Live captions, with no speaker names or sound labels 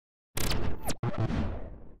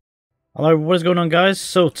Hello, what is going on, guys?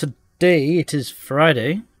 So today it is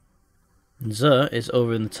Friday. Zer is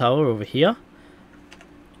over in the tower over here.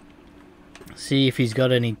 See if he's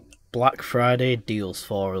got any Black Friday deals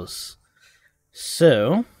for us.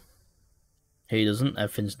 So he doesn't.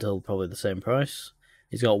 Everything's still probably the same price.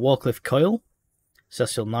 He's got Warcliffe Coil,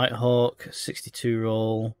 Cecil Nighthawk, 62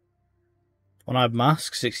 roll, One-Eyed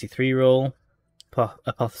Mask, 63 roll,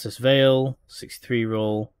 Apotheosis Veil, 63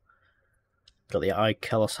 roll. Got the Eye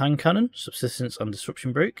Kalos Hand Cannon, Subsistence and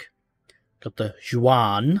Disruption Break. Got the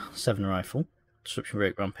Juan 7 Rifle, Disruption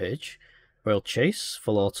Break Rampage. Royal Chase,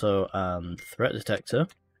 Full Auto and Threat Detector.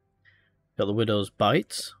 Got the Widow's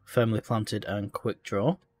Bite, Firmly Planted and Quick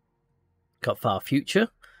Draw. Got Far Future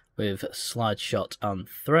with Slide Shot and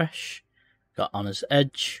Thresh. Got Honor's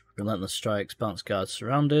Edge, Relentless Strikes, Bounce Guard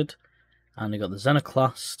Surrounded. And we got the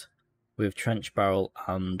Xenoclast with Trench Barrel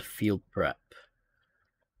and Field Prep.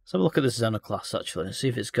 Let's have a look at this Xenoclast actually, and see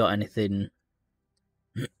if it's got anything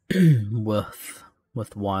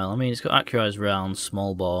worthwhile. I mean, it's got Accurized Round,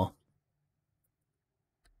 Small Bore.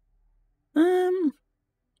 I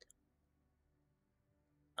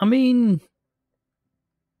mean,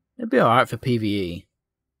 it'd be alright for PvE.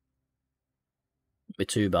 Wouldn't be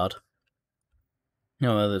too bad.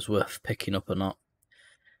 No, whether it's worth picking up or not.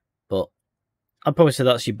 But I'd probably say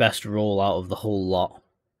that's your best roll out of the whole lot.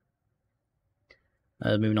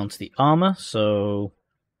 Moving on to the armor, so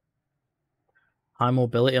high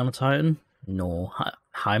mobility on a Titan? No.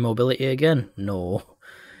 High mobility again? No.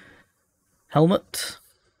 Helmet?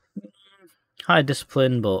 High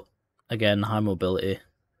discipline, but again, high mobility.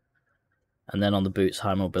 And then on the boots,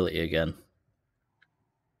 high mobility again.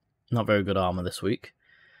 Not very good armor this week.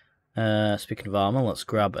 Speaking of armor, let's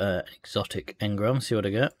grab an exotic engram, see what I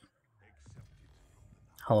get.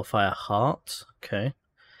 Hollowfire Heart, okay.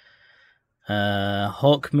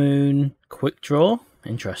 Hawkmoon, Quick Draw,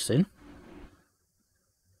 interesting.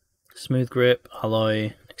 Smooth Grip,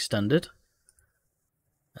 Alloy, Extended.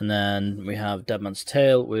 And then we have Deadman's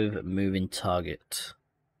Tail with Moving Target.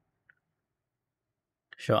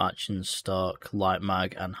 Short Action, Stock, Light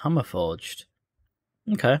Mag, and Hammer Forged.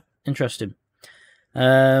 Okay, interesting.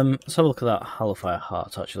 Let's have a look at that Hollowfire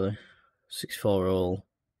Heart actually. 64 roll.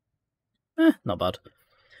 Not bad.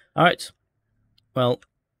 Alright. Well,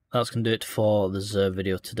 that's going to do it for the Zer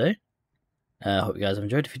video today. I hope you guys have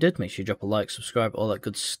enjoyed. If you did, make sure you drop a like, subscribe, all that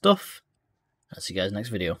good stuff. I'll see you guys next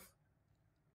video.